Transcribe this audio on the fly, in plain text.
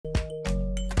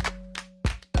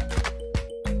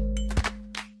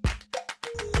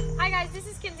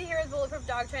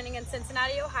Dog Training in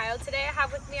Cincinnati, Ohio. Today I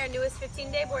have with me our newest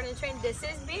 15-day board and train. This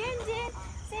is Bandit.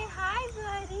 Say hi,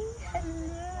 buddy.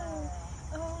 Hello.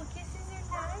 Oh, kisses are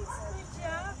nice. Good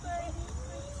job, buddy.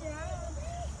 Good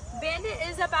job. Bandit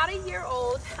is about a year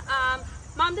old.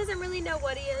 Mom doesn't really know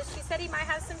what he is. She said he might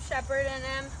have some Shepard in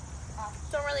him.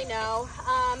 Don't really know.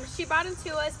 She brought him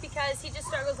to us because he just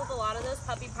struggles with a lot of those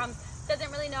puppy problems.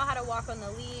 Doesn't really know how to walk on the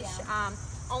leash.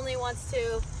 Only wants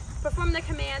to perform the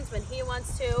commands when he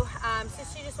wants to. So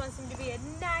she just wants him to be a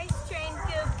nice, trained,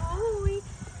 good boy.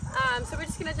 So we're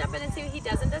just gonna jump in and see what he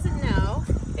does and doesn't know.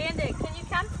 Bandit, can you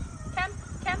come? Come.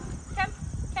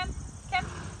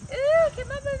 Ooh,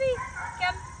 come on, baby.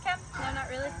 Come. No, not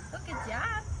really. Oh, good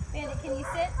job. Bandit, can you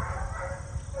sit?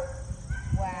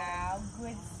 Wow,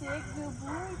 good sit, good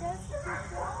boy. That's a good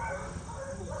job.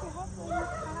 Good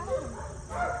job.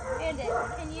 Bandit,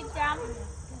 can you jump?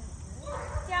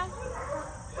 Down.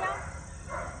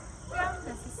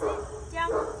 That's a sit.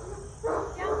 Down.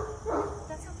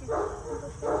 That's okay.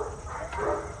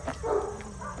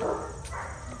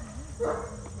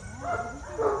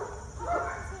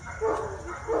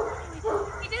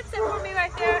 He did sit for me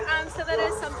right there, so that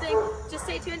is something. Just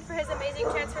stay tuned for his amazing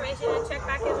transformation and check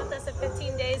back in with us in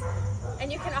 15 days.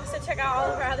 And you can also check out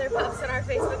all of our other pups on our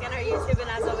Facebook and our YouTube. And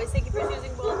as always, thank you for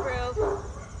choosing Bulletproof.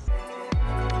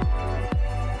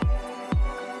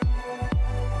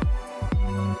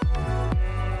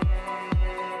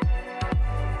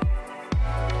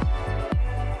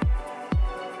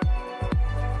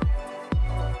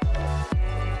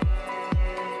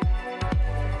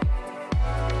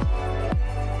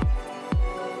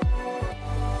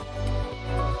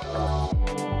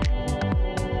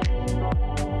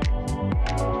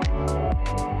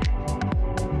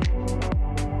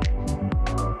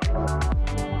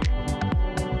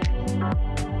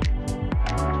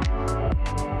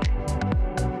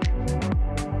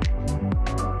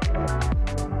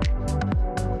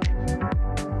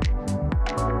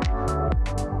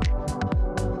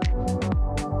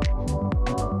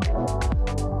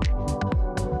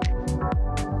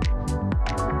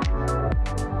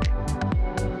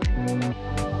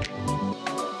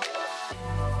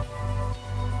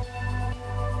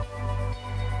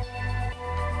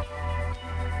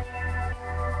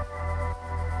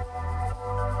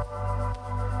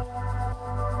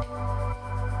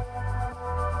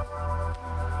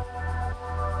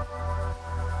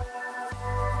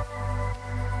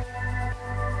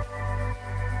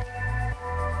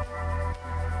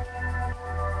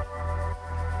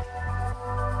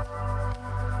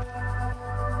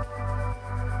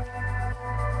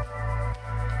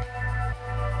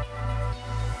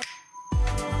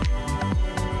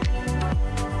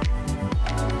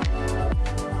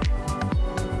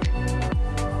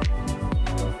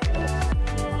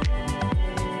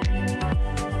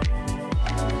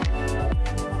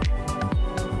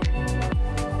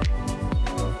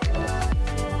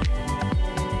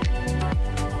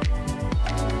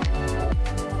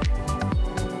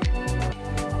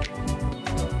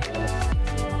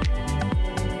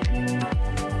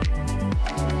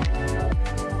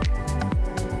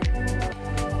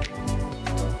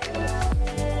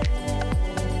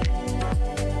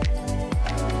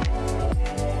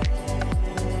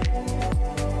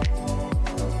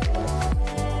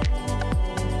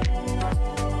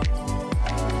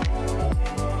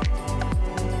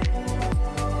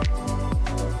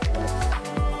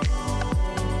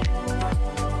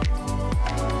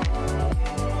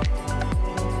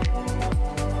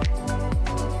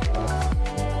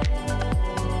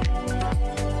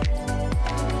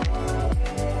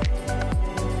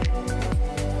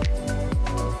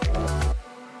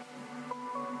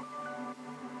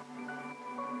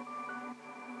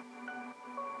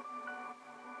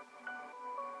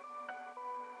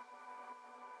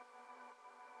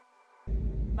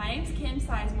 My name's Kim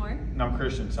Sizemore. And I'm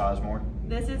Christian Sizemore.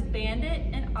 This is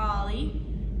Bandit and Ollie,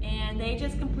 and they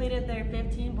just completed their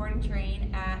 15 board and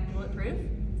train at Bulletproof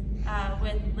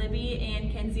with Libby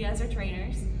and Kenzie as their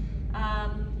trainers.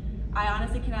 I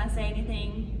honestly cannot say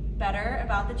anything better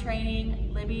about the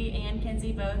training. Libby and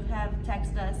Kenzie both have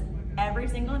texted us every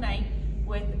single night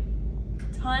with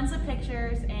tons of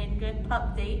pictures and good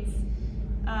pup dates.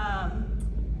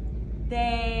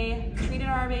 They treated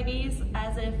our babies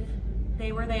as if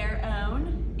they were their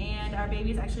own, and our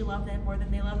babies actually love them more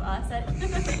than they love us at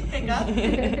pickup.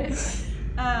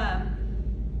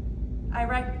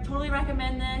 I totally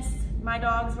recommend this. My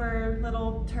dogs were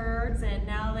little turds, and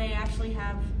now they actually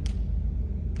have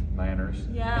manners.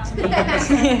 Yeah, manners, that's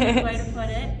the way to put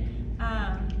it.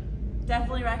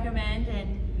 Definitely recommend,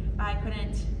 and I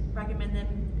couldn't recommend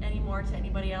them anymore to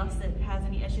anybody else that has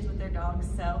any issues with their dogs.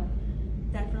 So